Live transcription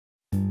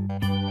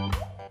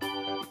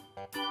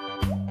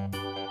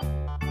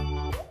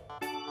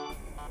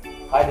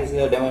Hi, this is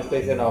a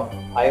demonstration of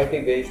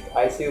IoT based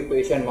ICU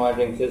patient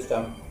monitoring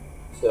system.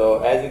 So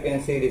as you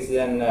can see, this is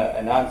an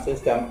enhanced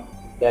system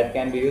that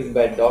can be used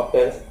by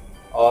doctors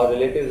or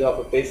relatives of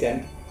a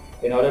patient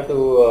in order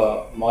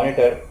to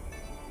monitor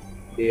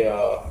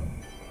the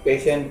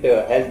patient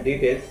health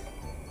details,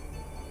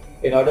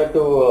 in order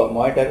to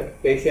monitor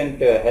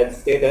patient health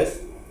status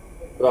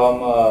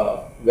from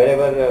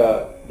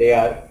wherever they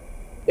are.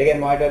 They can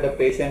monitor the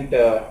patient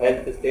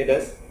health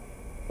status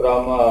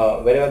from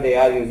wherever they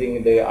are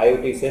using the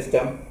IoT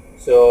system.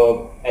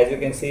 So as you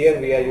can see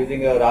here, we are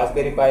using a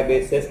Raspberry Pi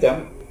based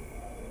system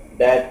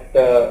that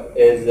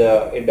is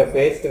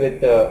interfaced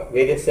with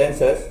various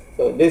sensors.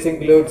 So this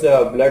includes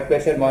a blood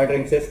pressure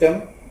monitoring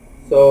system.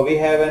 So we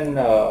have an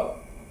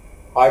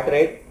heart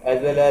rate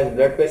as well as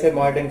blood pressure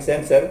monitoring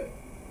sensor,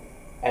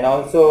 and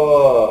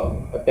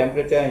also a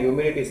temperature and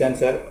humidity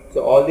sensor.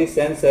 So all these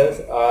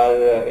sensors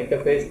are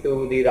interfaced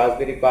to the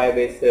Raspberry Pi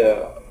based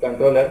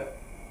controller,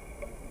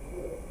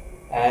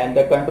 and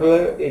the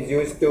controller is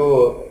used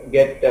to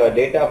get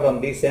data from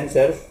these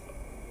sensors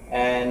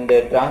and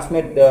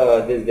transmit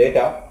this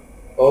data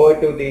over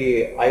to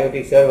the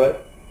IoT server.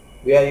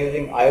 We are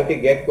using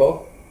IoT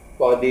Gecko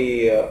for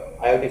the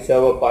IoT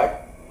server part.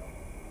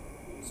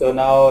 So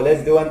now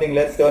let's do one thing,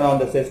 let's turn on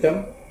the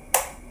system,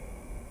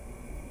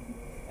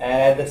 and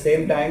at the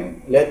same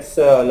time let's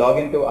log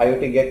into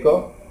IoT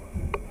Gecko.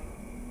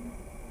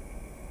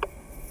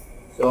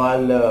 So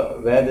I'll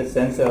wear this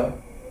sensor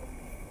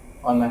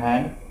on my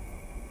hand.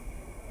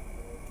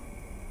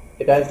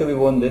 It has to be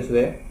worn this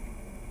way,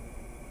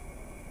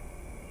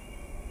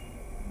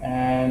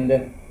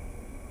 and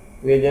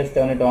we'll just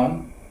turn it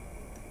on.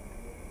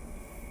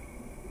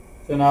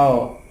 So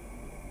now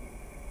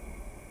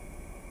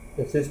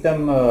the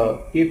system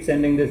keeps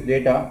sending this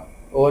data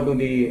over to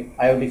the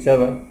IoT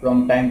server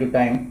from time to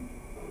time.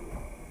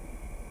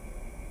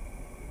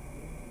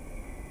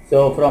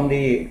 So from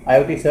the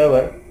IoT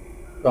server,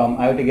 from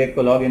IoT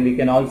Gecko login, we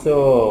can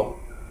also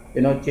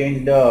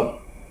change the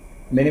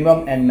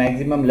minimum and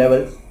maximum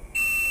levels.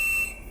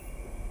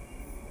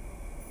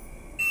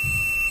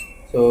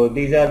 So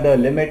these are the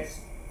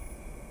limits.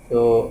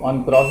 So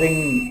on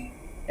crossing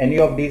any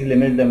of these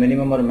limits, the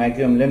minimum or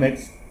maximum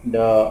limits,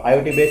 the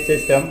IoT based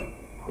system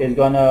is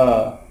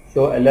gonna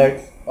show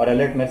alerts or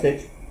alert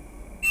message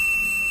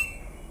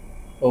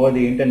over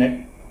the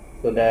internet,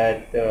 so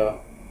that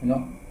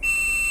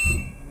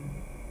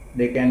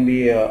they can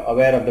be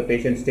aware of the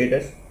patient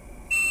status.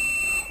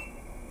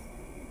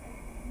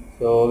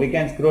 So we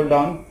can scroll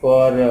down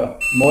for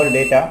more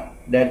data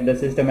that the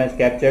system has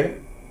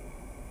captured.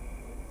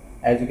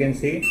 As you can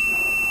see,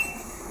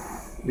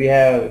 we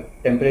have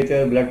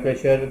temperature, blood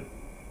pressure,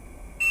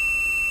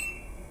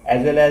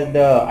 as well as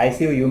the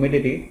ICU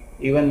humidity.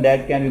 Even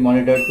that can be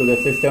monitored to the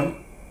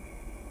system.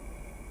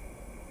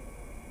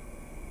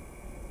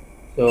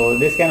 So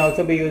this can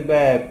also be used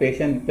by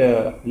patient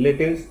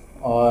relatives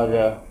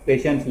or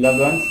patient's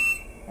loved ones,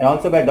 and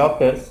also by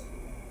doctors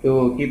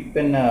to keep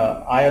an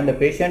eye on the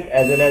patient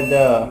as well as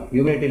the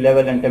humidity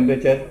level and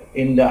temperature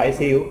in the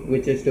ICU,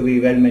 which is to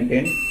be well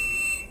maintained.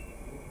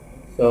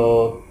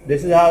 So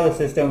this is how the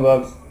system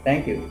works.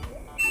 Thank you.